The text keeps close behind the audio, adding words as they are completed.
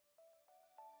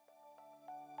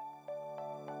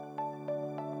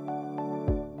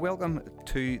Welcome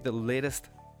to the latest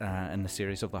in the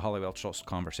series of the Holywell Trust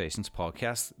Conversations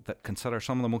podcast that consider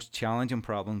some of the most challenging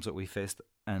problems that we faced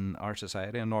in our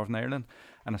society in Northern Ireland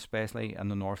and especially in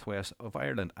the northwest of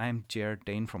Ireland. I'm Gerard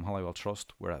Dean from Holywell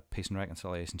Trust. We're a peace and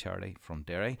reconciliation charity from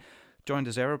Derry, joined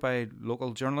as ever by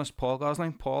local journalist Paul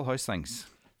Gosling. Paul, how's things?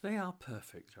 They are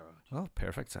perfect, Gerard. Oh,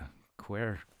 perfect. It's a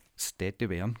queer state to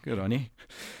be in. Good on you.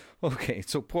 Okay,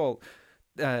 so Paul,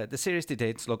 the series to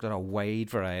date's looked at a wide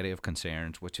variety of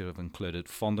concerns which have included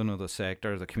funding of the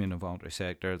sector, the community voluntary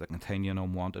sector, the continuing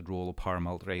unwanted role of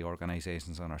paramilitary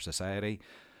organisations in our society,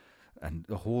 and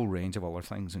a whole range of other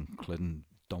things, including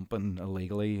dumping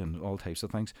illegally and all types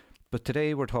of things. But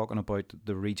today we're talking about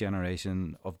the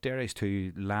regeneration of Derry's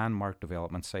two landmark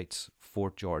development sites,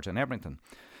 Fort George and Ebrington.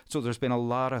 So there's been a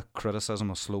lot of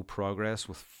criticism of slow progress,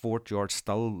 with Fort George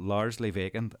still largely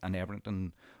vacant and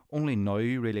Ebrington only now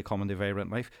really coming to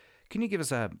vibrant life. Can you give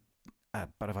us a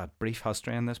bit of a brief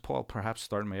history on this, Paul, perhaps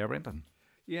starting with Ebrington?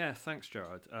 Yeah, thanks,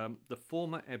 Gerard. The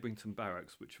former Ebrington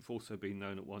Barracks, which have also been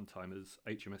known at one time as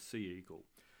HMS Sea Eagle,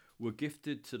 were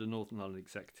gifted to the Northern Ireland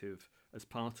Executive as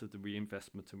part of the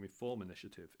Reinvestment and Reform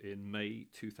Initiative in May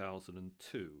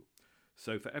 2002.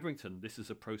 So for Ebrington, this is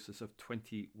a process of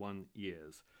 21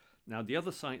 years. Now, the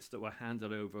other sites that were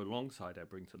handed over alongside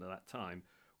Ebrington at that time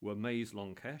were Maze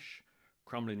Long Kesh,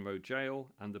 Crumlin Road Gaol,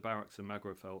 and the barracks in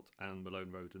Magherafelt and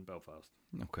Malone Road in Belfast.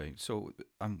 Okay, so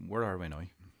where are we now?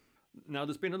 Now,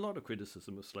 there's been a lot of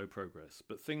criticism of slow progress,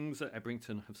 but things at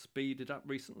Ebrington have speeded up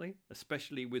recently,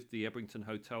 especially with the Ebrington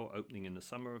Hotel opening in the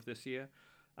summer of this year.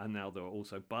 And now there are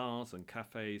also bars and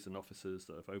cafes and offices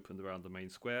that have opened around the main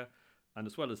square. And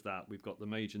as well as that, we've got the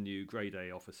major new Grade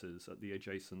A offices at the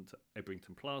adjacent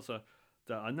Ebrington Plaza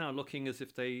that are now looking as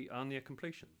if they are near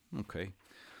completion. Okay.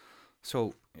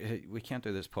 So we can't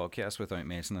do this podcast without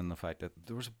mentioning the fact that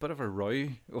there was a bit of a row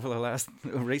over the last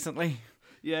recently.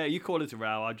 Yeah, you call it a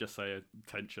row. I just say a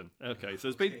tension. Okay,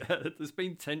 so there's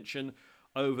been tension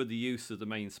over the use of the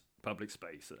main public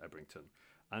space at Ebrington,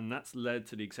 and that's led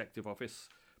to the Executive Office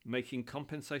making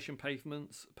compensation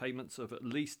payments of at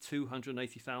least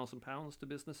 £280,000 to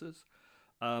businesses.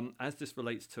 As this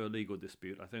relates to a legal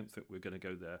dispute, I don't think we're going to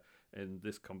go there in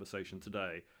this conversation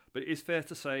today. But it is fair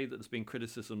to say that there's been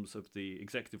criticisms of the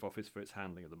Executive Office for its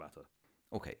handling of the matter.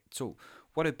 Okay, so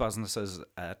what do businesses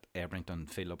at Ebrington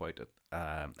feel about it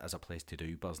as a place to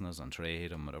do business and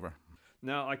trade and whatever?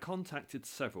 Now, I contacted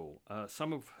several,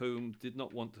 some of whom did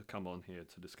not want to come on here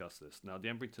to discuss this. Now, the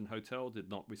Ebrington Hotel did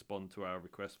not respond to our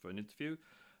request for an interview,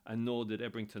 and nor did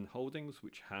Ebrington Holdings,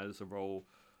 which has a role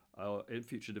in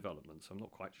future development. So I'm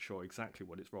not quite sure exactly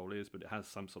what its role is, but it has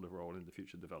some sort of role in the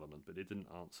future development. But it didn't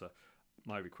answer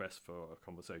my request for a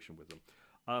conversation with them.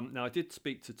 Now, I did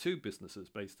speak to two businesses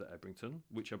based at Ebrington,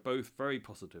 which are both very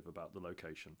positive about the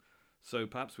location. So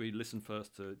perhaps we listen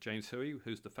first to James Huey,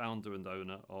 who's the founder and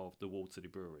owner of the Walled City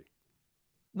Brewery.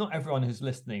 Not everyone who's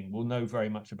listening will know very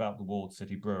much about the Walled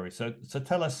City Brewery. So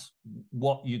tell us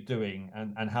what you're doing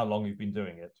and how long you've been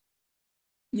doing it.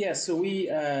 Yeah, so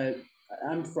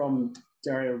I'm from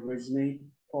Derry originally.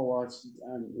 Paul Walsh,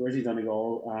 originally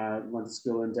Donegal, went to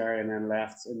school in Derry and then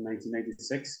left in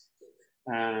 1986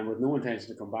 with no intention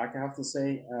to come back, I have to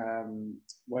say.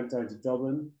 Went down to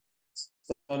Dublin,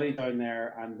 studied down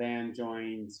there, and then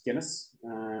joined Guinness.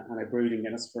 And I brewed in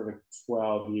Guinness for about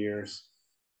 12 years.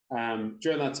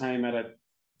 During that time, I met a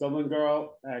Dublin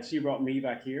girl. She brought me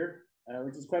back here,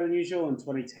 which was quite unusual in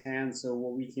 2010. So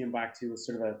what we came back to was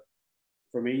sort of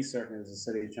for me, certainly as a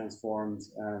city transformed,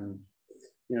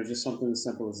 just something as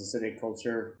simple as a city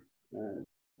culture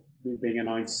being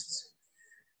announced,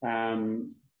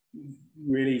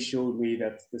 really showed me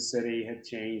that the city had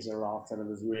changed a lot and it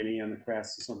was really on the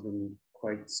crest of something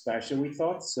quite special, we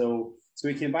thought. So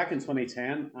we came back in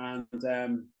 2010 and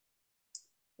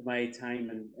my time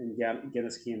in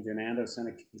Guinness came to an end. I was kind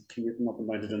of commuting up and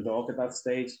down to Dundalk at that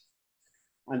stage.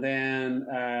 And then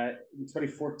in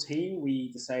 2014,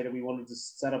 we decided we wanted to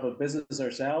set up a business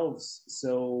ourselves.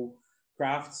 So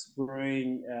crafts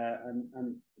brewing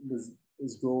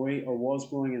is growing, or was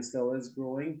growing and still is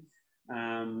growing.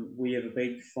 We have a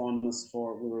big fondness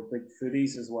we were big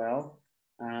foodies as well.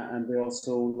 And we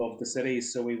also love the city.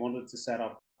 So we wanted to set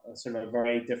up a sort of a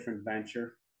very different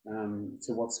venture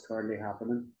to what's currently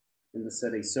happening in the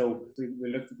city. So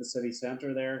we looked at the city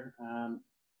centre there.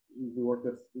 We worked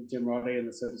with Jim Roddy and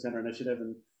the City Centre Initiative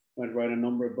and went around a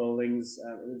number of buildings.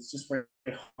 It's just very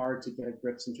hard to get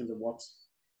grips in terms of what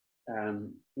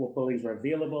buildings were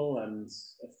available and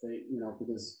if they,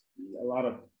 because a lot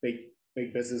of big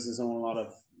businesses own a lot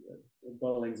of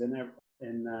buildings in there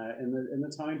in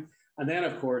the town. And then,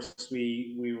 of course,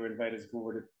 we were invited to come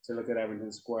over to look at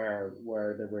Ebrington Square,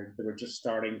 where they were just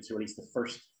starting to release the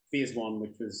first phase one,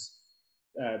 which was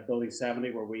building 70,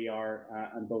 where we are,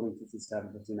 and building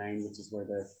 57, 59, which is where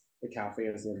the cafe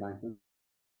is, the embankment.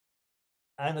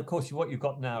 And of course, what you've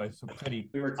got now is a pretty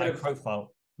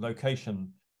high-profile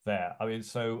location there. I mean,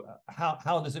 so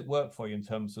how does it work for you in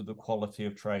terms of the quality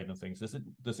of trade and things? Is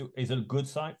it a good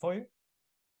site for you?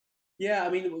 Yeah, I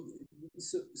mean,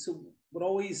 so what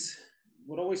always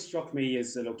struck me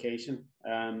is the location.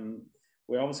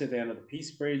 We're obviously at the end of the Peace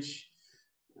Bridge,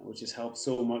 which has helped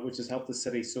so much, which has helped the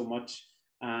city so much.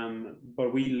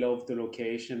 But we love the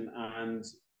location, and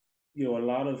a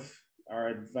lot of our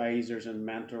advisors and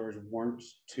mentors weren't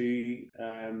too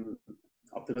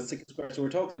optimistic. So we're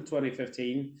talking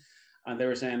 2015, and they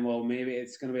were saying, well, maybe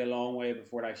it's going to be a long way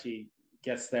before it actually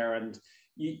gets there. And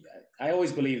I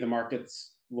always believe the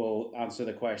markets will answer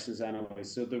the questions anyway.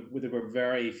 So there were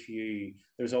very few.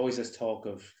 There's always this talk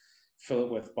of fill it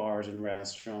with bars and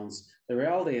restaurants. The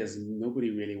reality is nobody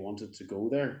really wanted to go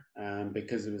there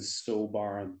because it was so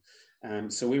barren.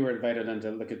 So we were invited in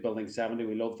to look at Building 70.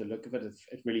 We loved the look of it.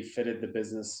 It really fitted the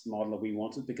business model that we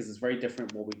wanted, because it's very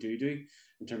different what we do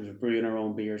in terms of brewing our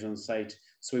own beers on site.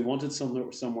 So we wanted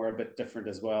somewhere a bit different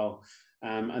as well.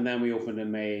 And then we opened in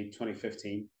May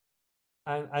 2015.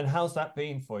 And how's that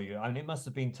been for you? I mean, it must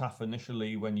have been tough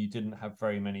initially when you didn't have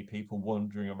very many people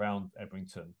wandering around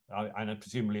Ebrington. And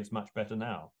presumably it's much better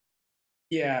now.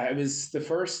 Yeah, it was the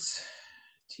first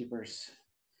cheapers,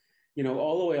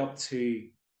 all the way up to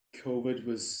COVID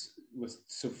was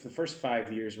so for the first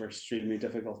 5 years were extremely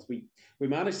difficult. We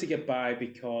managed to get by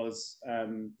because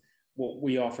what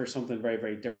we offer something very,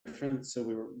 very different. So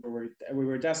we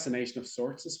were a destination of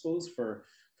sorts, I suppose, for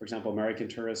example, American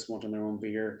tourists wanting their own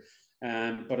beer.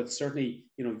 But it's certainly,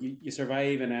 you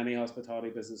survive in any hospitality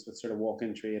business with sort of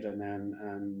walk-in trade and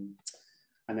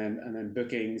then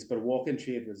bookings. But walk-in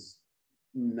trade was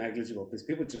negligible because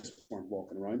people just weren't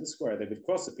walking around the square. They would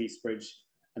cross the Peace Bridge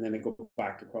and then they go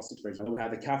back across the bridge.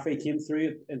 The cafe came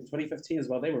through in 2015 as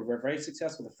well. They were very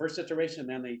successful the first iteration, and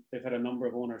then they've had a number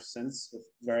of owners since with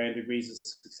varying degrees of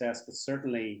success. But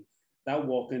certainly that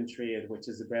walk-in trade, which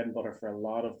is the bread and butter for a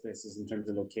lot of places in terms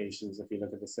of locations, if you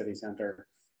look at the city centre,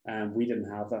 we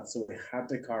didn't have that, so we had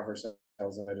to carve ourselves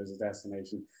out as a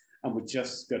destination, and we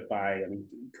just got by. I mean,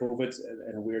 COVID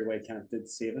in a weird way kind of did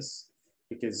save us,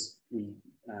 because we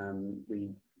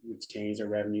changed our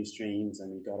revenue streams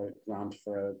and we got a grant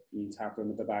for a new tap room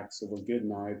at the back, so we're good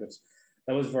now. But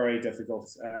that was very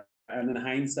difficult. And in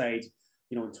hindsight,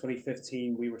 in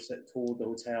 2015, we were told the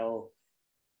hotel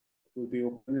would be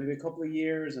open maybe a couple of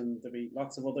years, and there'd be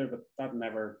lots of other, but that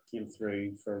never came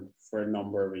through for a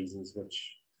number of reasons,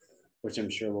 which I'm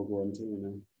sure we'll go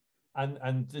into.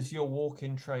 And does your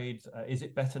walk-in trade, is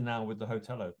it better now with the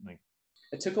hotel opening?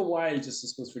 It took a while, just I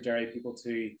suppose, for Derry people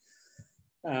to,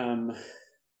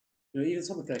 even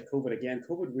something like COVID again.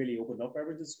 COVID really opened up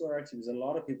Ebrington Square. Actually, there was a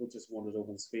lot of people just wanted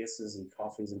open spaces and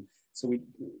coffees, and so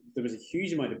there was a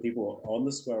huge amount of people on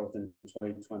the square within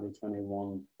 2020,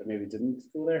 21 that maybe didn't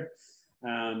go there.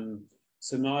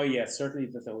 So now, yeah, certainly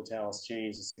that the hotel has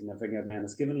changed significantly, and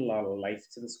it's given a lot of life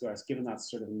to the square. It's given that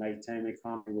sort of nighttime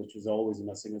economy, which was always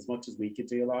missing. As much as we could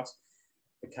do a lot,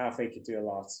 the cafe could do a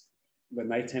lot. The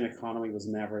nighttime economy was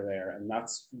never there, and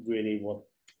that's really what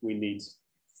we need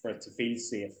for it to feel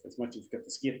safe. As much as you've got the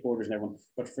skateboarders and everyone,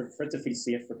 but for it to feel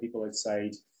safe for people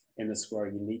outside in the square,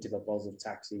 you need to have a buzz of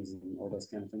taxis and all this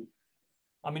kind of thing.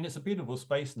 I mean, it's a beautiful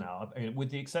space now. I mean,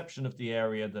 with the exception of the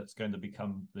area that's going to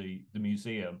become the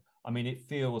museum. I mean, it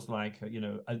feels like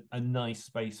a nice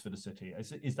space for the city.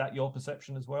 Is that your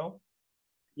perception as well?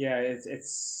 Yeah,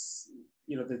 it's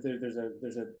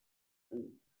there's a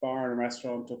bar and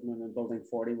restaurant opening in Building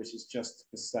 40, which is just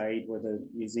beside where the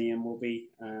museum will be.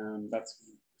 That's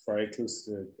very close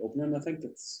to opening. I think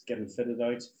it's getting fitted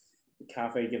out. The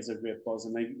cafe gives a great buzz,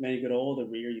 and then you got all the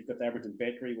rear. You've got the Ebrington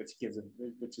Bakery, which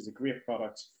is a great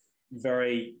product,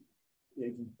 very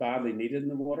badly needed in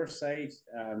the water side,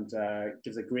 and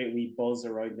gives a great wee buzz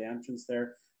around the entrance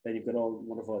there. Then you've got all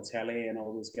wonderful atelier and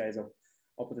all those guys up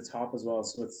at the top as well.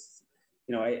 So it's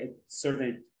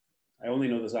I only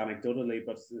know this anecdotally,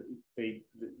 but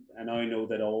I now know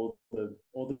that all the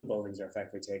buildings are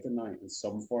effectively taken now in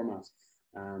some format.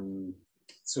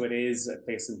 So it is a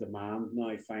place in demand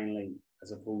now, finally,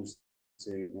 as opposed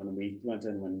to when we went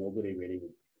in when nobody really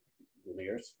were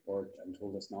near it and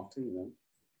told us not to.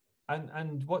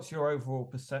 And what's your overall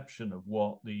perception of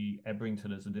what the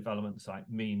Ebrington as a development site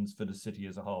means for the city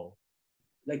as a whole?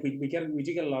 Like we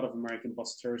do get a lot of American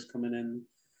bus tours coming in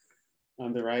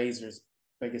on the rise. There's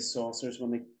biggest saucers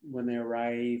when they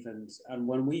arrive, and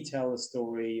when we tell the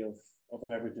story of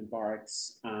Ebrington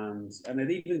Barracks, and it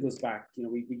even goes back,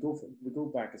 we go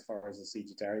back as far as the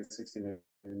siege of Derry,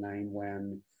 1609,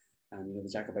 when the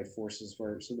Jacobite forces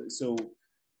were so.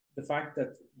 The fact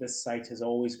that this site has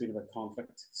always been about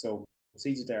conflict, so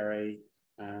siege of Derry,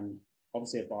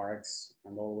 obviously at Barracks,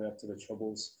 and all the way up to the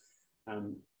Troubles.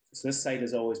 So this site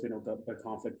has always been about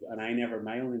conflict, and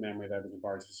my only memory of Ebrington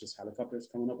Barracks was just helicopters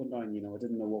coming up and down. I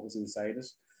didn't know what was inside it.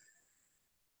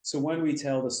 So when we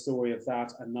tell the story of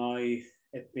that, and now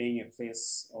it being a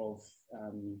place of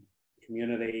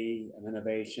community and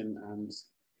innovation, and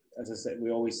as I said,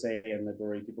 we always say in the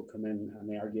brewery, people come in and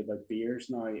they argue about beers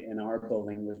now in our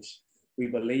building, which we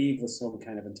believe was some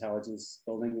kind of intelligence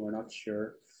building. We're not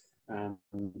sure.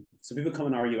 So people come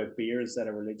and argue about beer instead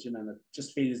of religion, and it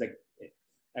just feels like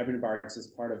Ebrington Barracks is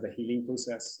part of the healing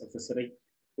process of the city,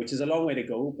 which is a long way to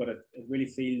go, but it really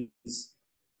feels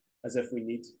as if we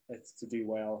need it to do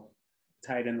well,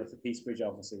 tied in with the Peace Bridge,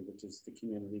 obviously, which is the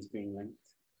communities being linked.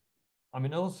 I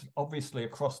mean, obviously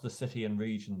across the city and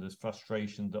region, there's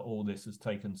frustration that all this has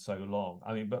taken so long.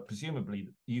 I mean, but presumably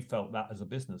you felt that as a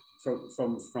business.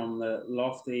 From the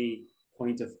lofty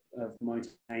point of Mount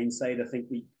hindsight, I think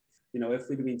if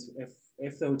we'd been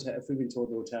told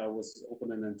the hotel was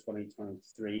opening in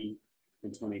 2023,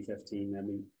 in 2015, then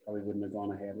we probably wouldn't have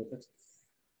gone ahead with it.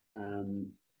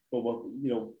 But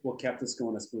what kept us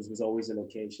going, I suppose, was always a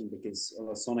location, because on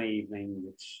a sunny evening,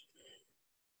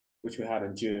 which we had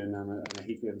in June, and a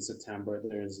heat wave in September,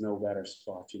 there is no better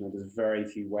spot. There's very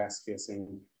few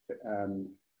west-facing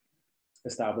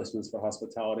establishments for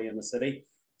hospitality in the city.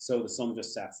 So the sun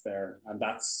just sets there, and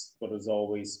that's what has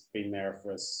always been there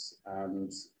for us.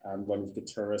 And when we get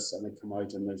tourists and they come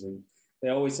out, and they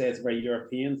always say it's a very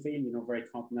European feel, very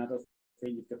continental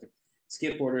feel. You've got the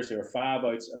skateboarders who are fab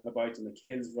out and about, and the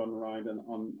kids run around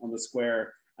on the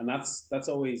square, and that's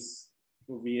always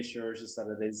what reassures us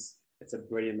that it's a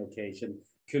brilliant location.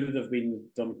 Could it have been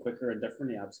done quicker and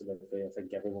differently? Absolutely. I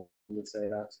think everyone would say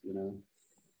that.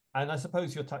 And I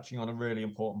suppose you're touching on a really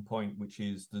important point, which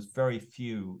is there's very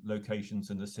few locations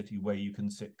in the city where you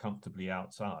can sit comfortably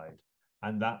outside.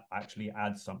 And that actually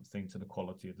adds something to the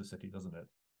quality of the city, doesn't it?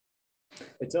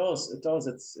 It does. It does.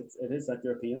 It is that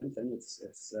European thing.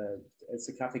 It's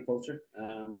a cafe culture,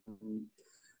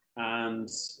 and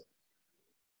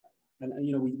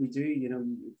we do.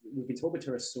 We've been talking to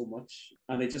tourists so much,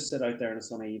 and they just sit out there on a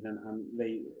sunny evening, and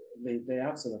they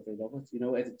absolutely love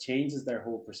it. It changes their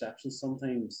whole perception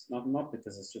sometimes. Not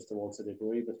because it's just a walled city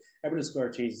brewery, but Ebrington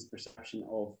Square changes perception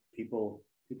of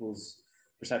people's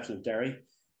perception of Derry.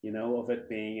 Of it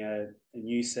being a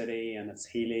new city, and it's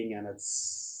healing, and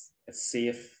it's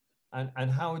safe.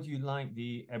 And how would you like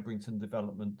the Ebrington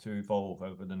development to evolve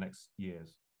over the next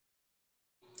years?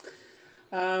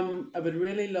 I would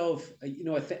really love, I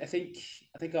think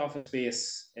office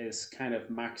space is kind of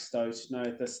maxed out now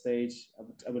at this stage.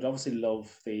 I would obviously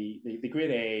love the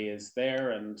grade A is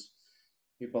there, and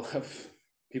people have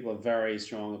very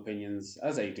strong opinions,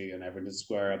 as I do in Ebrington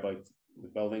Square, about the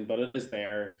building, but it is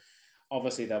there.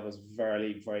 Obviously, that was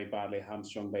very, very badly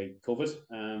hamstrung by COVID,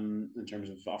 in terms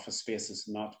of office spaces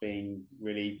not being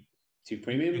really too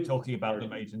premium. You're talking about the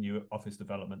major new office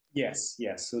development. Yes.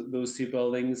 So those two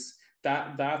buildings,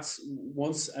 that's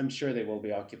once, I'm sure they will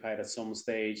be occupied at some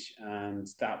stage, and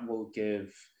that will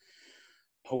give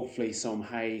hopefully some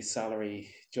high salary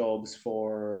jobs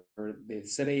for the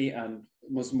city, and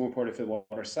more importantly for the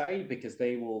water side, because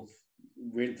that'll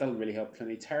really help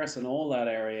Clinny Terrace and all that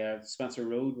area, Spencer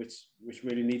Road, which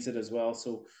really needs it as well.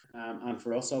 So and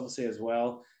for us obviously as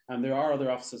well. And there are other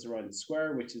offices around the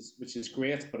square, which is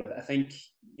great. But I think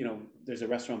there's a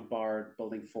restaurant bar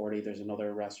building 40. There's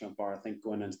another restaurant bar, I think,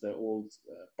 going into the old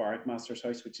Barrack Master's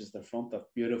house, which is the front,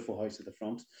 that beautiful house at the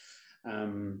front.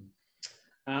 And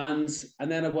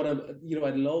then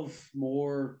I'd love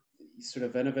more sort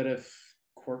of innovative,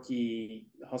 quirky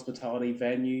hospitality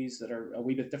venues that are a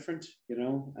wee bit different.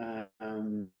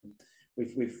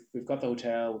 We've got the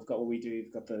hotel, we've got what we do,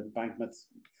 we've got the banquet,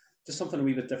 just something a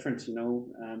wee bit different.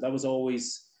 And that was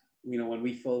always, when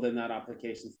we filled in that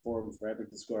application form for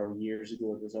Ebrington Square years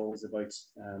ago, it was always about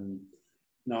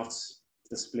not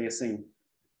displacing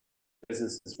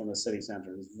businesses from the city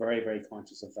centre. I was very, very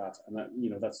conscious of that, and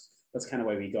that's kind of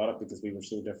why we got it, because we were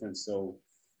so different. So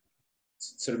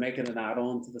sort of making an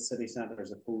add-on to the city centre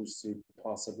as opposed to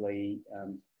possibly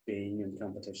being in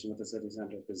competition with the city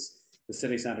centre, because the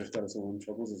city centre's got its own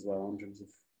troubles as well in terms of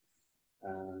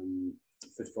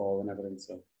footfall and everything.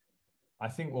 So I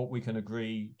think what we can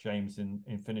agree, James,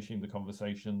 in finishing the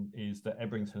conversation, is that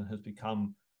Ebrington has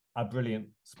become a brilliant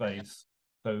space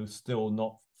though still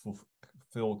not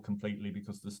fulfilled completely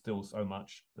because there's still so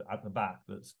much at the back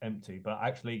that's empty. But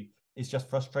actually, it's just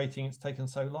frustrating it's taken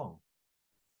so long.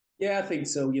 Yeah, I think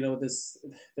so.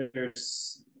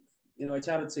 There's, I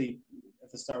chatted to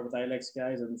at the start with Ilex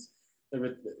guys, and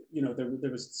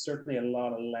there was certainly a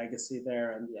lot of legacy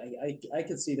there, and I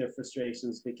could see their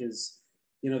frustrations because,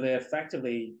 they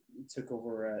effectively took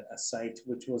over a site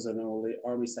which was an old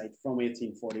army site from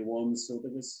 1841, so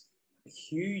there was a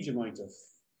huge amount of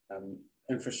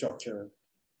infrastructure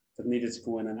that needed to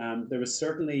go in, and there was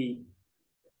certainly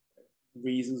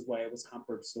reasons why it was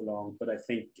hampered so long. But I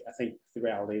think the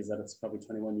reality is that it's probably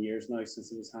 21 years now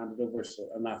since it was handed over. So,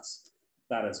 and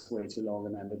that is way too long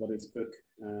in anybody's book.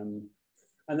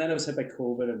 And then it was hit by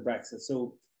COVID and Brexit.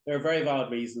 So there are very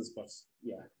valid reasons, but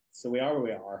yeah. So we are where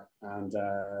we are, and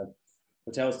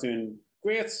hotel's doing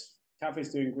great. Cafe's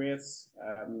doing great.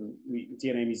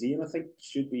 DNA Museum, I think,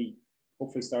 should be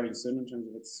hopefully starting soon in terms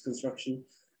of its construction.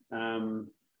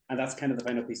 And that's kind of the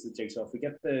final piece of the jigsaw. If we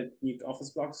get the new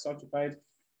office blocks occupied,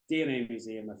 DNA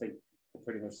Museum, I think, we're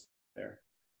pretty much there.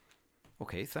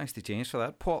 Okay, thanks to James for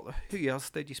that. Paul, who else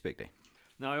did you speak to?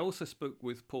 Now, I also spoke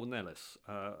with Paul Nelis,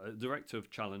 director of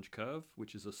Challenge Curve,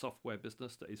 which is a software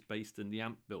business that is based in the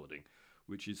AMP building,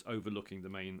 which is overlooking the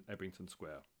main Ebrington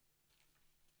Square.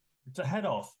 To head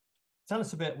off, tell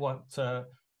us a bit what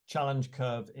Challenge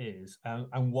Curve is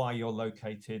and why you're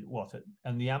located,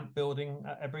 in the AMP building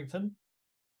at Ebrington?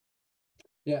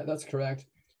 Yeah, that's correct.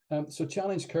 So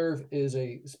Challenge Curve is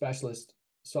a specialist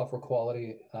software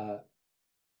quality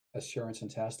assurance and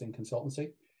testing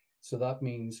consultancy. So that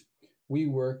means we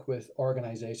work with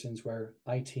organizations where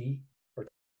IT or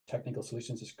technical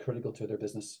solutions is critical to their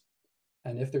business.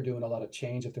 And if they're doing a lot of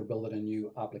change, if they're building a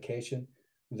new application,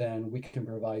 then we can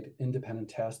provide independent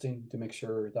testing to make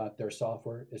sure that their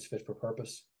software is fit for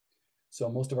purpose. So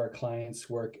most of our clients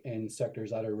work in sectors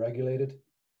that are regulated,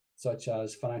 such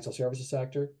as financial services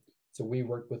sector. So we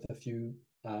work with a few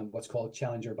what's called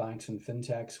challenger banks and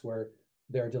fintechs, where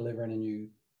they're delivering a new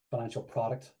financial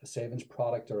product, a savings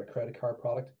product or a credit card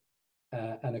product.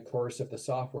 And of course, if the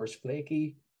software is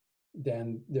flaky,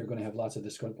 then they're going to have lots of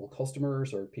disgruntled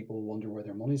customers or people wonder where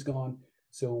their money's gone.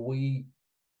 So we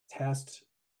test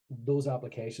those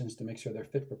applications to make sure they're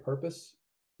fit for purpose,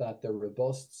 that they're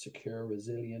robust, secure,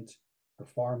 resilient,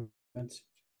 performant,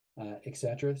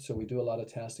 etc. So we do a lot of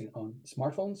testing on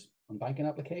smartphones, on banking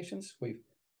applications. We've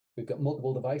got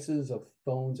multiple devices of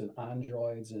phones and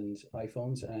Androids and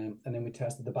iPhones, and then we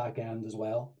tested the back end as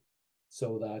well,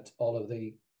 so that all of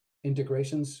the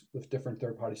integrations with different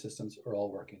third-party systems are all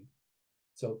working.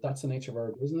 So that's the nature of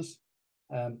our business.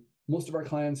 Most of our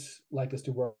clients like us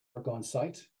to work on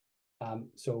site.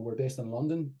 So we're based in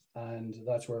London, and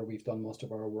that's where we've done most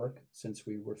of our work since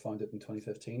we were founded in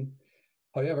 2015.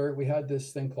 However, we had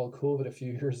this thing called COVID a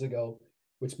few years ago,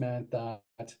 which meant that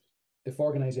if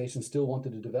organizations still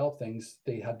wanted to develop things,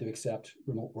 they had to accept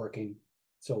remote working.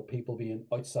 So people being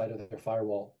outside of their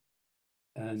firewall.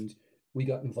 And we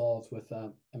got involved with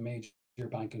a major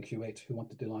bank in Kuwait who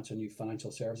wanted to launch a new financial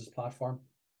services platform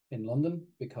in London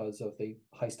because of the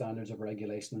high standards of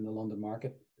regulation in the London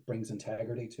market. It brings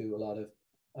integrity to a lot of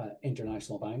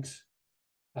international banks.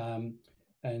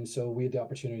 And so we had the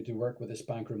opportunity to work with this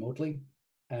bank remotely.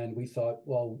 And we thought,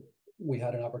 well, we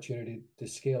had an opportunity to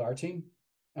scale our team.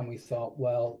 And we thought,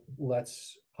 well,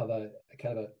 let's have a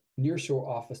kind of a nearshore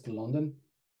office to London,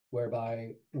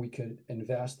 whereby we could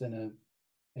invest in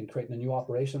creating a new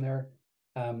operation there.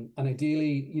 And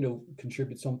ideally,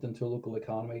 contribute something to a local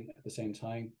economy at the same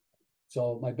time.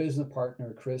 So my business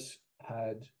partner, Chris,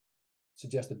 had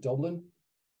suggested Dublin.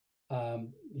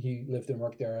 He lived and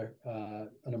worked there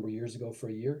a number of years ago for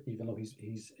a year, even though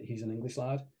he's an English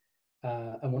lad.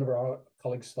 And one of our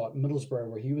colleagues thought Middlesbrough,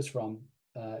 where he was from,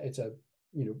 it's a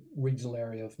regional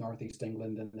area of northeast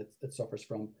England, and it suffers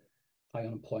from high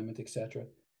unemployment, etc.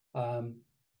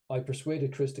 I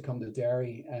persuaded Chris to come to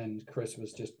Derry, and Chris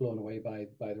was just blown away by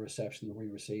the reception that we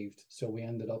received. So we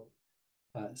ended up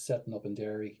setting up in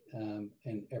Derry,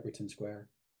 in Ebrington Square.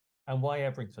 And why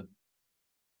Ebrington?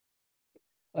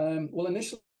 Well,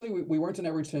 initially we weren't in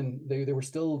Ebrington. They were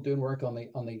still doing work on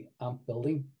the AMP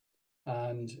building,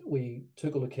 and we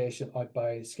took a location out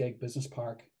by Skeg Business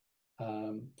Park,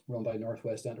 run by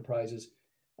Northwest Enterprises.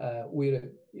 We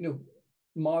had a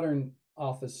modern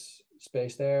office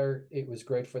space there. It was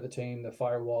great for the team. The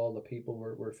firewall, the people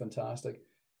were fantastic.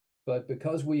 But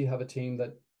because we have a team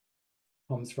that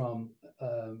comes from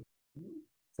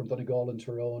Donegal and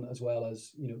Tyrone, as well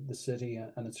as the city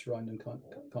and its surrounding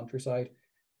countryside,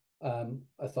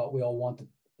 I thought we all wanted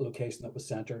a location that was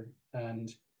centre.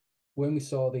 And when we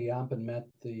saw the AMP and met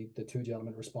the two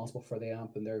gentlemen responsible for the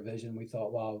AMP and their vision, we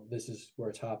thought, wow, this is where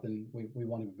it's happening. We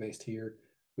want to be based here.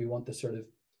 We want the sort of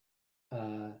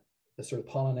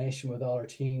pollination with all our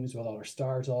teams, with all our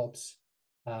startups,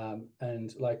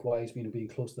 and likewise, being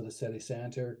close to the city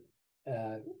centre.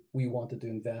 We wanted to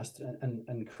invest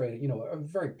and create, a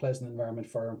very pleasant environment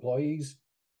for our employees.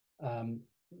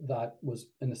 That was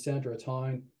in the centre of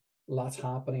town, lots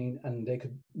happening, and they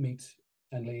could meet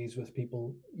and liaise with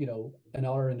people, in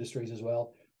other industries as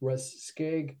well. Whereas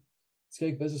Skeg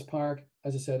Business Park,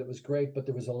 as I said, it was great, but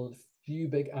there was a few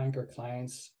big anchor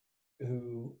clients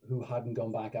who hadn't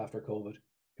gone back after COVID,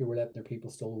 who were letting their people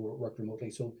still work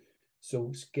remotely. So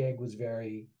Skeg was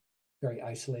very, very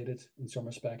isolated in some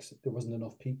respects. There wasn't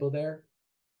enough people there.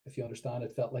 If you understand,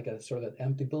 it felt like a sort of an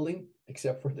empty building,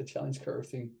 except for the challenge curve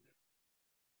thing.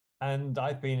 And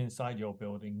I've been inside your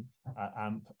building at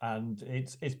AMP, and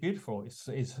it's beautiful.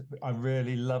 It's a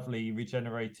really lovely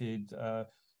regenerated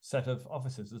set of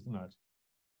offices, isn't it?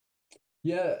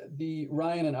 Yeah, the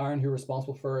Ryan and Aaron, who are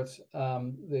responsible for it,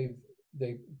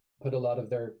 they put a lot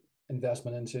of their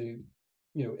investment into,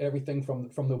 everything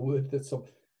from the wood, that's some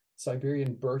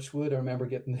Siberian birch wood. I remember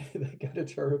getting a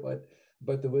tour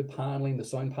about the wood paneling, the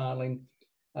sound paneling,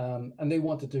 and they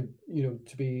wanted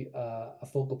to be a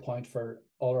focal point for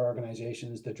all our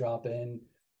organizations to drop in,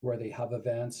 where they have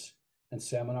events and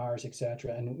seminars,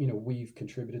 etc. And we've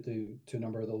contributed to a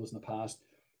number of those in the past.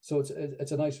 So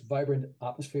it's a nice, vibrant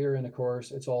atmosphere, and of course,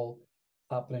 it's all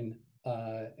happening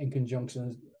in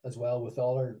conjunction as well with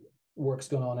all our works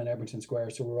going on in Ebrington Square.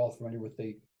 So we're all familiar with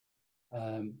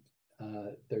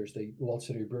there's the Walt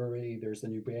City Brewery, there's the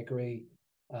new bakery,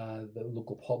 the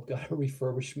local pub got a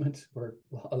refurbishment where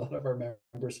a lot of our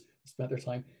members spent their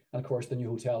time, and of course the new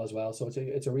hotel as well. So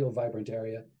it's a real vibrant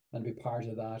area, and to be part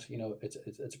of that,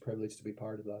 it's a privilege to be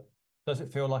part of that. Does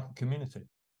it feel like a community?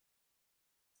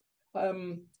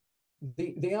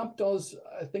 The AMP does.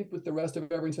 I think with the rest of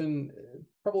Ebrington,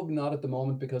 probably not at the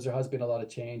moment, because there has been a lot of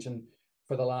change, and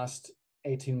for the last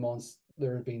 18 months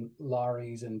there have been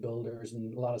lorries and builders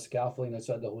and a lot of scaffolding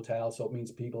outside the hotel, so it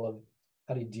means people have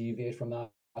had to deviate from that.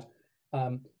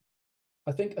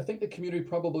 I think the community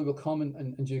probably will come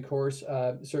in due course.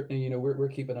 Certainly, we're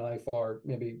keeping an eye for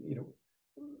maybe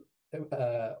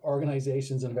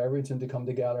organizations in Ebrington to come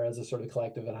together as a sort of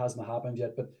collective. It hasn't happened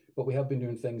yet, but we have been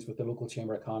doing things with the local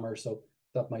Chamber of Commerce, so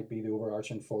that might be the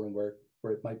overarching forum where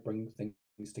it might bring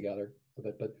things together a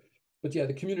bit. But yeah,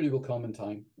 the community will come in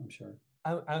time, I'm sure.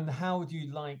 And how would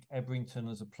you like Ebrington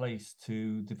as a place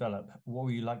to develop? What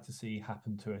would you like to see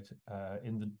happen to it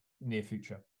in the near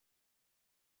future?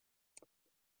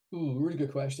 Ooh, really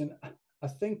good question. I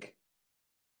think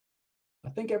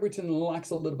Ebrington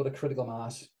lacks a little bit of critical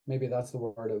mass. Maybe that's the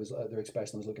word the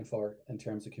expression I was looking for in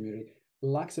terms of community.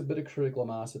 Lacks a bit of critical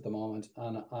mass at the moment,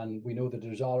 and we know that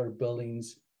there's other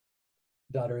buildings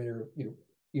that are either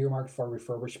earmarked for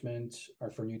refurbishment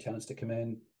or for new tenants to come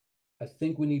in. I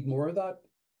think we need more of that.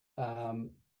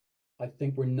 I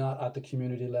think we're not at the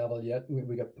community level yet.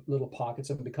 We got little pockets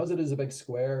of it, because it is a big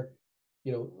square.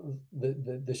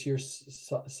 The sheer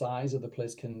size of the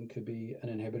place could be an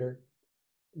inhibitor.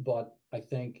 But I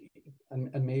think,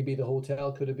 and maybe the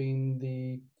hotel could have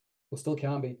been still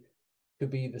can be,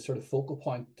 could be the sort of focal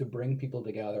point to bring people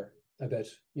together a bit,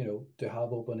 to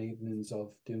have open evenings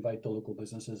to invite the local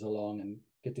businesses along and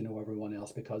get to know everyone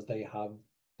else, because they have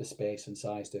the space and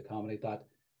size to accommodate that.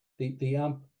 The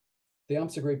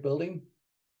AMP's a great building,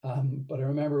 but I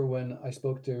remember when I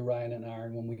spoke to Ryan and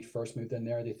Aaron when we first moved in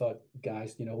there, they thought,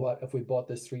 guys, you know what, if we bought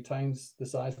this 3 times the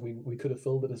size, we could have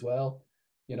filled it as well,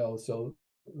 so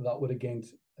that would have gained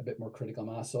a bit more critical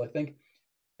mass. So I think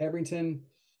Ebrington,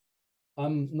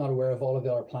 I'm not aware of all of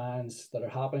the other plans that are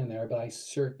happening there, but I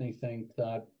certainly think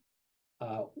that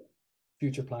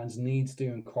future plans needs to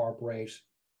incorporate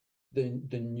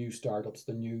the new startups,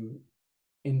 the new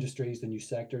industries, the new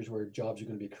sectors where jobs are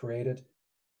going to be created,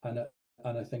 and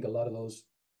I think a lot of those,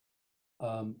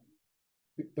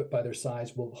 but by their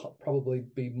size, will probably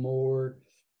be more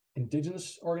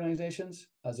indigenous organizations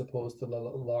as opposed to the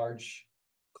large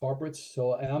corporates.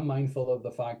 So I am mindful of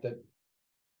the fact that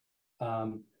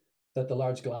that the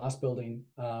large glass building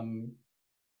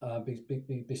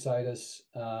beside us,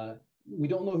 we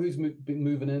don't know who's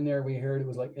moving in there. We heard it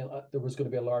was like there was going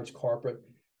to be a large corporate,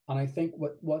 and I think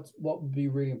what would be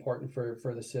really important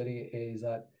for the city is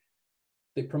that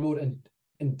they promote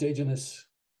indigenous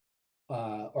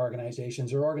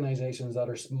organizations, or organizations that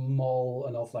are small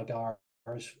enough like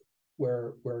ours,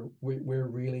 where we're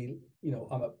really,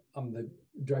 I'm the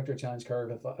director of Challenge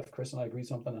Curve. If Chris and I agree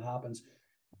something that happens,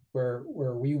 where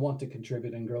we want to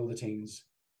contribute and grow the teams,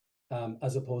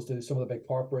 as opposed to some of the big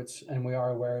corporates. And we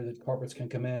are aware that corporates can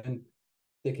come in,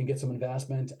 they can get some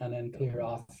investment and then clear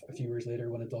off a few years later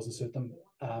when it doesn't suit them.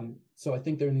 So I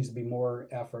think there needs to be more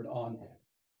effort on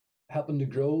helping to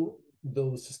grow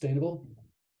those sustainable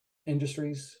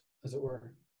industries, as it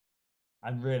were.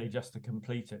 And really just to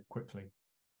complete it quickly.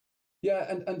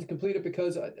 Yeah, and to complete it,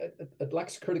 because it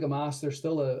lacks critical mass. There's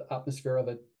still an atmosphere of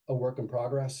a work in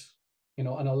progress, and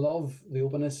I love the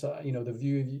openness, the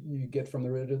view you get from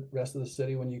the rest of the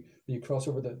city when you cross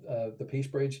over the Peace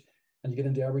Bridge and you get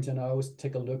into Ebrington. I always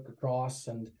take a look across,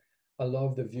 and I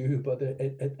love the view, but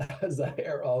it has the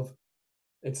air of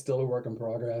it's still a work in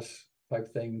progress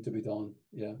type thing to be done.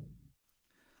 Yeah.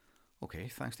 Okay,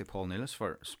 thanks to Paul Nelis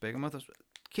for speaking with us.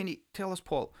 Can you tell us,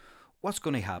 Paul, what's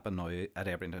going to happen now at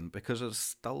Ebrington? Because it's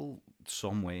still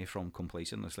some way from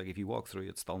completion. It's like if you walk through,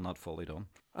 it's still not fully done.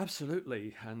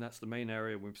 Absolutely, and that's the main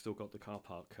area. We've still got the car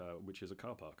park, which is a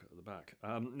car park at the back.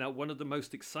 Now, one of the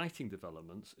most exciting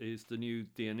developments is the new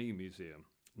D&E Museum.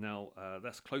 Now,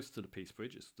 that's close to the Peace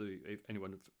Bridge. If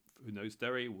anyone who knows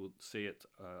Derry will see it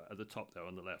at the top there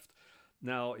on the left.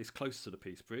 Now, it's close to the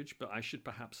Peace Bridge, but I should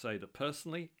perhaps say that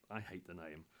personally, I hate the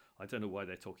name. I don't know why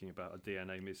they're talking about a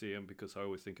DNA museum, because I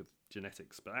always think of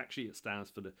genetics, but actually it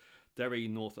stands for the Derry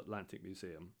North Atlantic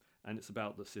Museum, and it's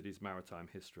about the city's maritime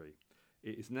history.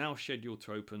 It is now scheduled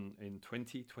to open in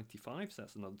 2025, so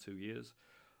that's another 2 years.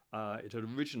 It had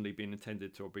originally been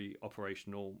intended to be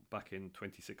operational back in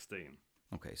 2016.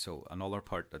 Okay, so another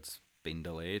part that's been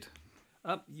delayed.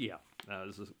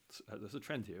 There's a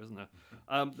trend here, isn't there?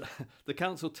 The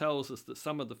council tells us that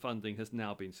some of the funding has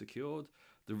now been secured,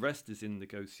 the rest is in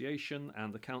negotiation,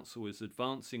 and the council is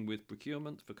advancing with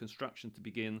procurement for construction to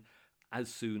begin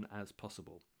as soon as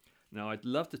possible. Now, I'd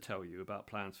love to tell you about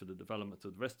plans for the development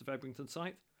of the rest of Ebrington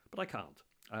site, but I can't.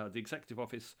 The Executive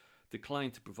Office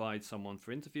declined to provide someone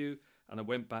for interview, and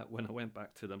when I went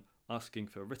back to them asking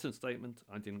for a written statement,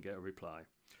 I didn't get a reply.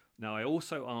 Now, I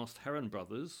also asked Heron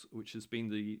Brothers, which has been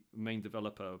the main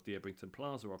developer of the Ebrington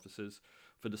Plaza offices,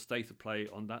 for the state of play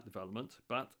on that development,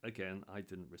 but again, I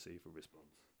didn't receive a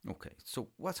response. Okay, so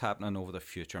what's happening over the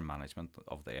future management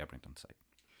of the Ebrington site?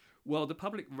 Well, the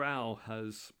public row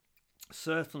has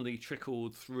certainly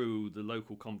trickled through the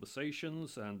local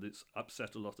conversations, and it's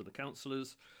upset a lot of the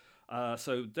councillors.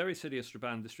 So Derry City and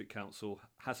Strabane District Council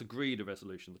has agreed a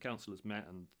resolution. The council has met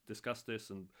and discussed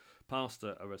this and passed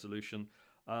a resolution,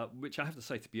 which I have to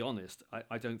say, to be honest,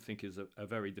 I don't think is a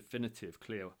very definitive,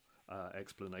 clear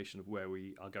explanation of where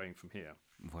we are going from here.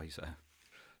 Why is that?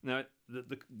 Now,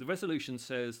 the resolution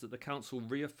says that the council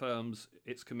reaffirms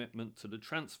its commitment to the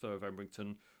transfer of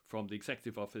Ebrington from the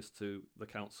Executive Office to the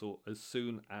council as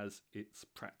soon as it's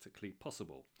practically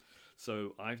possible.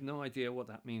 So I've no idea what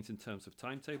that means in terms of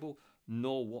timetable,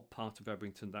 nor what part of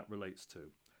Ebrington that relates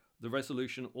to. The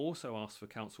resolution also asks for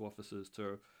council officers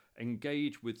to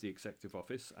engage with the Executive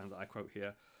Office, and I quote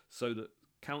here, so that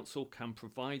council can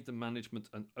provide the management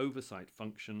and oversight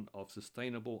function of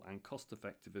sustainable and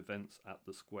cost-effective events at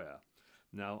the square.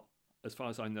 Now, as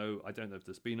far as I know, I don't know if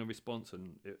there's been a response,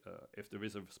 and if there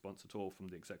is a response at all from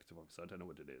the Executive Office, I don't know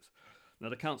what it is. Now,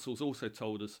 the council's also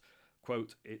told us,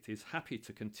 quote, it is happy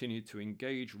to continue to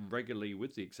engage regularly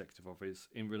with the Executive Office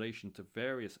in relation to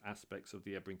various aspects of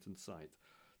the Ebrington site.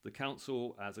 The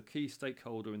council, as a key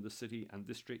stakeholder in the city and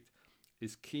district,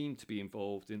 is keen to be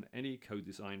involved in any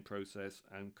co-design process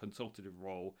and consultative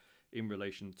role in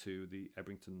relation to the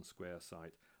Ebrington Square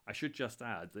site. I should just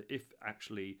add that if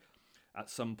actually at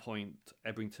some point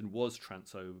Ebrington was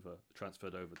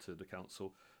transferred over to the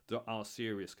council, there are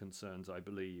serious concerns, I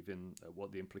believe, in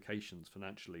what the implications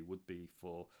financially would be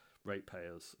for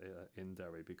ratepayers in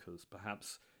Derry, because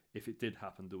perhaps if it did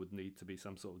happen, there would need to be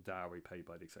some sort of dowry paid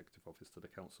by the Executive Office to the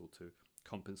council to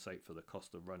compensate for the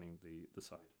cost of running the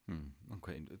site.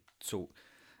 Okay, so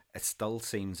it still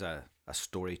seems a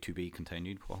story to be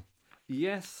continued, Paul.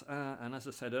 Yes, and as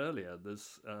I said earlier,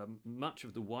 there's much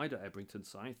of the wider Ebrington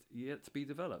site yet to be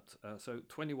developed. So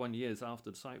 21 years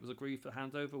after the site was agreed for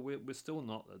handover, we're still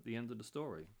not at the end of the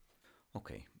story.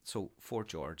 Okay, so Fort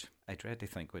George. I dread to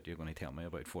think what you're going to tell me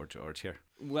about Fort George here.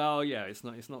 Well, yeah, it's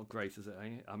not great, is it?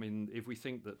 I mean, if we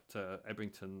think that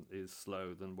Ebrington is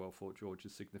slow, then Fort George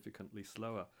is significantly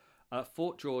slower.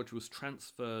 Fort George was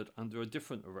transferred under a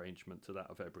different arrangement to that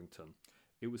of Ebrington.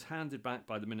 It was handed back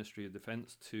by the Ministry of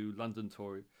Defence to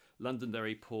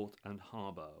Londonderry Port and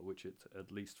Harbour, which it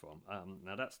had leased from.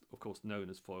 Now, that's, of course, known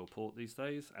as Foyle Port these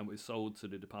days, and was sold to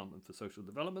the Department for Social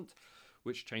Development,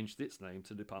 which changed its name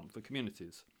to the Department for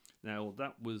Communities. Now,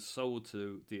 that was sold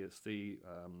to DSD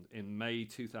in May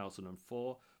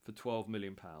 2004 for £12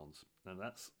 million. Now,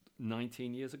 that's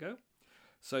 19 years ago.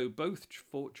 So both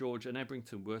Fort George and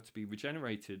Ebrington were to be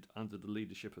regenerated under the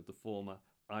leadership of the former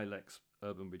ILEX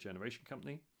Urban Regeneration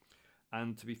Company.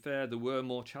 And to be fair, there were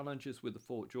more challenges with the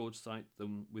Fort George site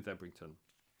than with Ebrington.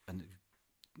 And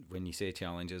when you say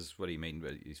challenges, what do you mean?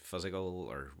 Is physical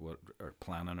or what, or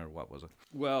planning, or what was it?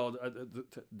 Well,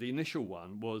 the initial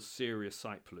one was serious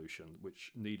site pollution,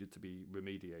 which needed to be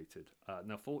remediated.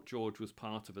 Now, Fort George was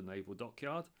part of a naval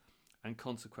dockyard and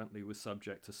consequently was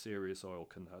subject to serious oil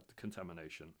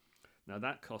contamination. Now,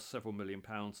 that cost several £1 million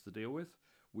to deal with,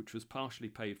 which was partially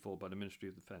paid for by the Ministry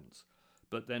of Defence.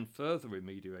 But then further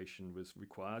remediation was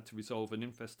required to resolve an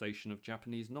infestation of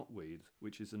Japanese knotweed,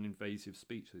 which is an invasive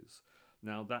species.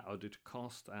 Now, that added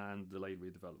cost and delayed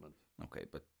redevelopment. Okay,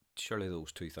 but surely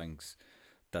those two things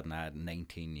didn't add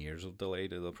 19 years of delay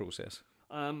to the process?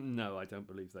 No, I don't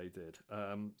believe they did.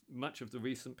 Much of the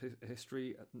recent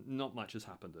history, not much has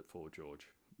happened at Fort George.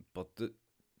 But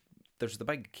there's the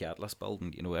big Catalyst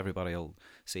building, you know, everybody will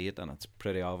see it and it's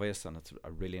pretty obvious and it's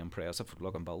a really impressive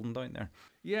looking building down there.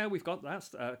 Yeah, we've got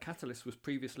that. Catalyst was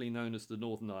previously known as the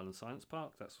Northern Ireland Science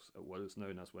Park. That's what it was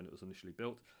known as when it was initially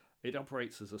built. It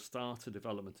operates as a starter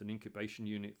development and incubation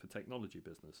unit for technology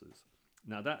businesses.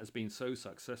 Now, that has been so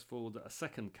successful that a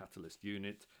second Catalyst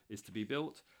unit is to be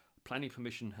built. Planning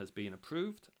permission has been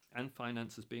approved and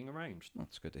finance is being arranged.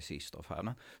 That's good to see stuff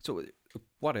happening. So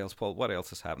what else, Paul? What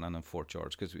else is happening in Fort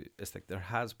George? Because it's like there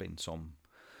has been some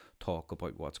talk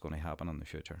about what's going to happen in the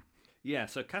future. Yeah,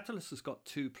 so Catalyst has got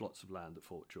 2 plots of land at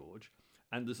Fort George,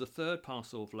 and there's a third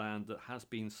parcel of land that has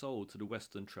been sold to the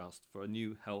Western Trust for a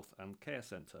new health and care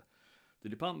centre. The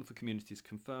Department for Communities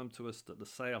confirmed to us that the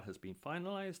sale has been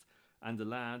finalised and the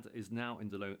land is now in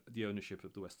the ownership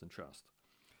of the Western Trust.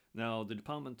 Now, the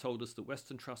department told us that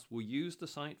Western Trust will use the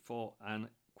site for an,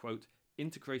 quote,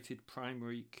 integrated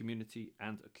primary, community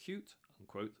and acute,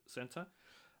 unquote, centre.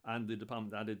 And the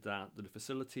department added that the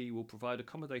facility will provide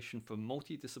accommodation for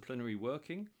multidisciplinary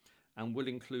working and will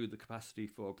include the capacity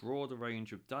for a broader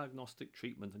range of diagnostic,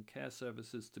 treatment and care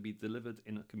services to be delivered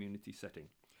in a community setting.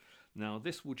 Now,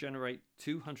 this will generate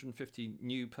 250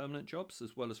 new permanent jobs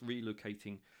as well as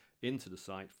relocating into the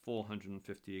site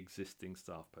 450 existing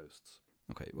staff posts.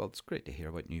 Okay, well, it's great to hear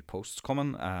about new posts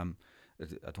coming. I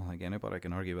don't think anybody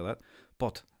can argue with that.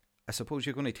 But I suppose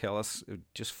you're going to tell us,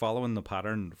 just following the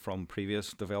pattern from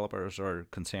previous developers or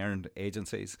concerned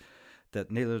agencies,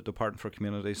 that neither the Department for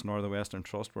Communities nor the Western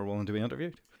Trust were willing to be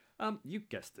interviewed? You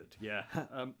guessed it, yeah.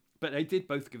 But they did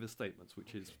both give us statements,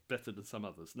 which is better than some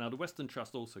others. Now, the Western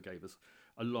Trust also gave us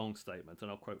a long statement, and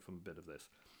I'll quote from a bit of this.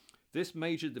 This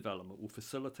major development will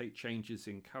facilitate changes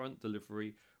in current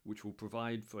delivery, which will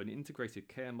provide for an integrated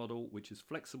care model which is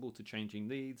flexible to changing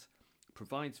needs,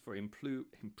 provides for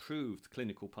improved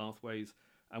clinical pathways,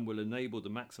 and will enable the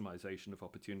maximisation of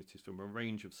opportunities from a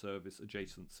range of service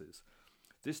adjacencies.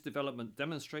 This development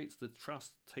demonstrates the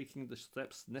Trust taking the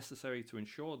steps necessary to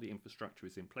ensure the infrastructure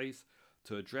is in place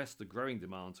to address the growing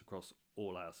demands across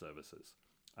all our services.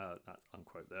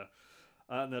 Unquote there.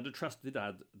 Now, the Trust did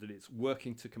add that it's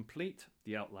working to complete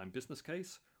the outline business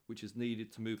case, which is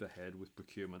needed to move ahead with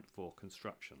procurement for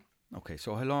construction. Okay,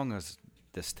 so how long has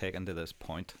this taken to this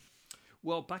point?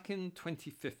 Well, back in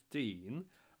 2015,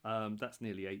 that's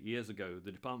nearly 8 years ago,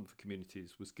 the Department for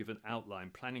Communities was given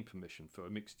outline planning permission for a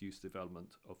mixed-use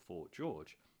development of Fort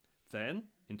George. Then,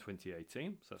 in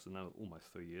 2018, so that's now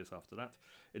almost 3 years after that,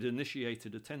 it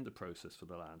initiated a tender process for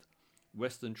the land.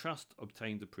 Western Trust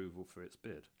obtained approval for its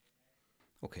bid.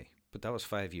 Okay, but that was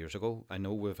 5 years ago. I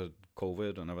know we've had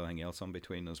COVID and everything else in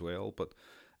between as well, but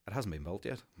it hasn't been built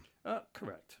yet.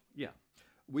 Correct, yeah.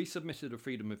 We submitted a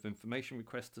Freedom of Information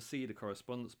request to see the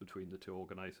correspondence between the two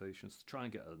organisations to try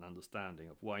and get an understanding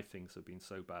of why things have been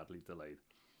so badly delayed.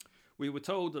 We were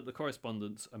told that the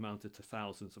correspondence amounted to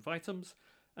thousands of items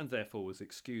and therefore was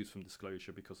excused from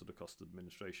disclosure because of the cost of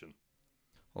administration.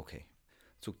 Okay,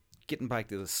 so getting back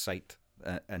to the site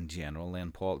in general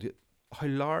then, Paul, how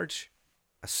large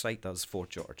a site as Fort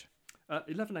George?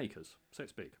 11 acres, so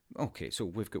it's big. Okay, so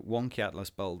we've got one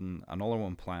Catalyst building, another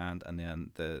one planned, and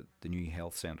then the new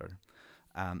health centre.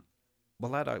 Will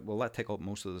that take up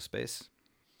most of the space?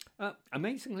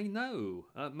 Amazingly, no.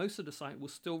 Most of the site will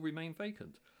still remain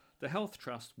vacant. The Health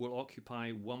Trust will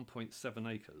occupy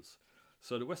 1.7 acres.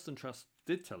 So the Western Trust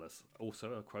did tell us,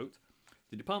 also, a quote,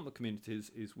 the Department of Communities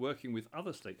is working with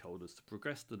other stakeholders to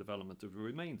progress the development of the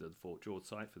remainder of the Fort George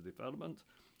site for development,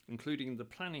 including the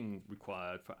planning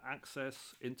required for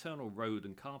access, internal road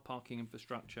and car parking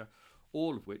infrastructure,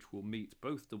 all of which will meet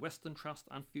both the Western Trust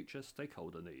and future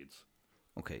stakeholder needs.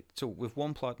 Okay, so with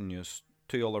one plot in use,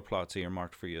 2 other plots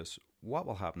earmarked for use, what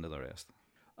will happen to the rest?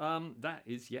 That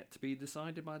is yet to be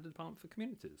decided by the Department for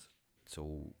Communities.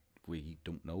 So we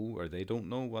don't know, or they don't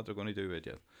know what they're going to do with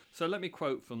it. So let me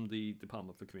quote from the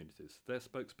Department for Communities. Their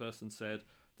spokesperson said,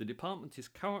 "The department is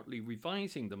currently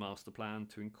revising the master plan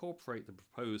to incorporate the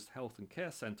proposed health and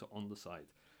care centre on the site.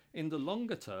 In the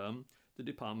longer term, the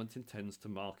department intends to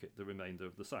market the remainder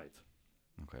of the site."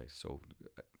 Okay, so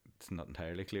it's not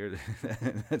entirely clear.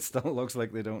 It still looks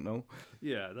like they don't know.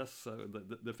 Yeah, that's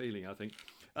the feeling, I think.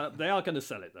 They are going to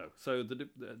sell it, though. So the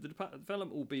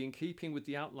development will be in keeping with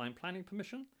the outline planning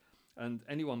permission, and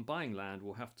anyone buying land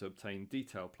will have to obtain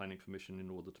detailed planning permission in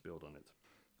order to build on it.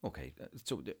 Okay,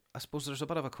 so I suppose there's a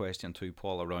bit of a question too,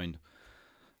 Paul, around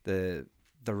the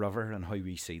river and how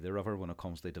we see the river when it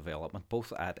comes to development,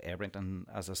 both at Ebrington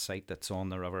as a site that's on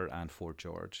the river and Fort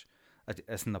George.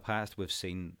 As in the past, we've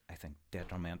seen, I think,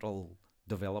 detrimental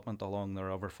development along the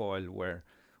river Foyle, where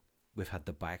we've had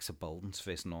the backs of buildings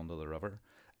facing onto the river.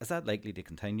 Is that likely to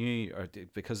continue?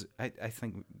 Because I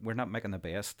think we're not making the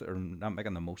best or not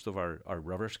making the most of our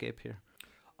riverscape here.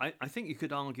 I think you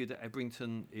could argue that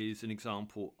Ebrington is an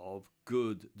example of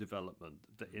good development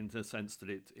in the sense that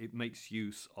it makes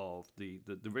use of the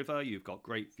river. You've got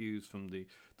great views from the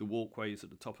walkways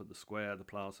at the top of the square, the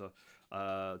plaza,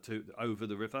 to over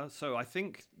the river. So I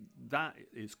think that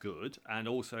is good, and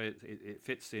also it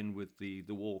fits in with the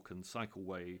walk and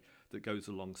cycleway that goes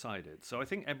alongside it. So I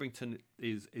think Ebrington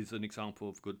is an example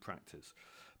of good practice.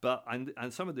 But and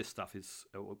some of this stuff is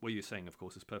what you're saying, of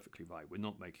course, is perfectly right. We're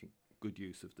not making good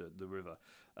use of the river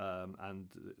and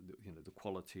the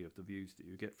quality of the views that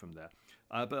you get from there.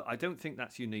 But I don't think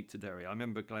that's unique to Derry. I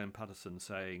remember Glenn Patterson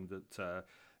saying that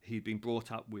he'd been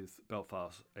brought up with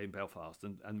Belfast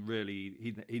and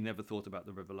really he never thought about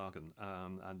the River Lagan,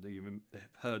 and he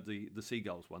heard the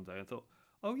seagulls one day and thought,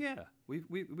 oh yeah,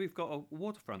 we've got a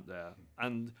waterfront there.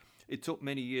 And it took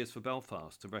many years for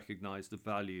Belfast to recognise the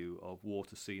value of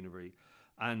water scenery,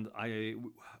 and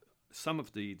some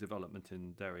of the development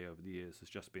in Derry over the years has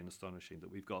just been astonishing. That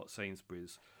we've got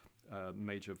Sainsbury's,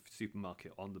 major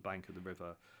supermarket, on the bank of the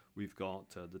river. We've got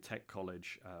the Tech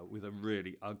College with a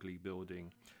really ugly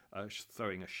building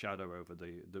throwing a shadow over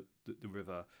the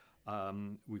river.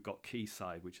 We've got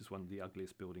Quayside, which is one of the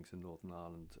ugliest buildings in Northern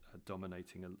Ireland,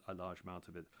 dominating a large amount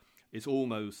of it. It's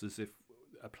almost as if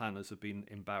planners have been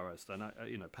embarrassed, and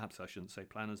perhaps I shouldn't say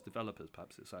planners, developers,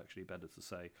 perhaps it's actually better to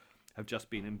say, have just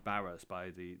been embarrassed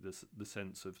by the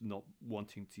sense of not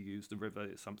wanting to use the river.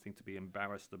 It's something to be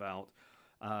embarrassed about.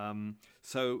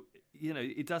 So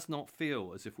it does not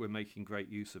feel as if we're making great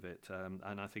use of it.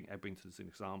 And I think Ebrington is an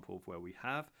example of where we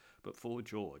have. But Fort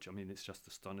George, I mean, it's just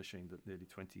astonishing that nearly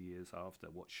 20 years after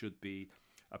what should be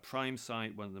a prime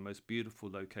site, one of the most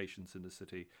beautiful locations in the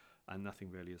city, and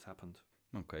nothing really has happened.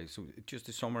 Okay, so just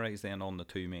to summarise then on the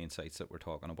two main sites that we're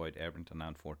talking about, Ebrington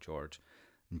and Fort George,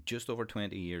 in just over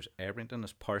 20 years, Ebrington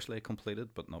is partially completed,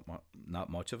 but not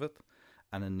much of it.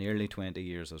 And in nearly 20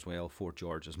 years as well, Fort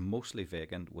George is mostly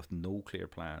vacant with no clear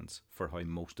plans for how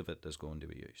most of it is going to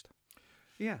be used.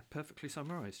 Yeah, perfectly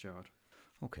summarised, Gerard.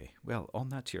 Okay, well, on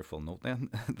that cheerful note then,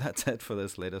 that's it for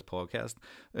this latest podcast.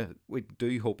 We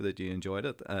do hope that you enjoyed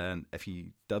it, and if you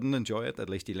didn't enjoy it, at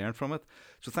least you learned from it.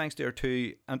 So thanks to our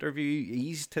two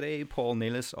interviewees today, Paul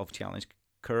Nelis of Challenge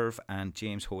Curve and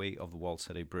James Huey of the Walled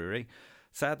City Brewery.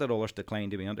 Sad that others declined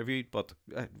to be interviewed, but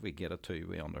we get it too,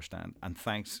 we understand. And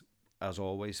thanks, as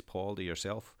always, Paul, to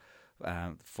yourself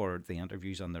for the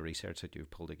interviews and the research that you've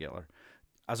pulled together.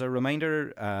 As a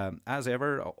reminder, as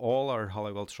ever, all our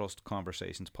Holywell Trust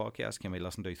Conversations podcasts can be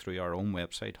listened to through our own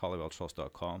website,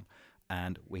 holywelltrust.com,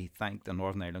 and we thank the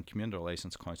Northern Ireland Community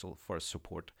Relations Council for its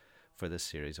support for this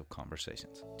series of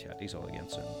conversations. Chat to you all again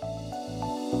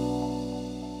soon.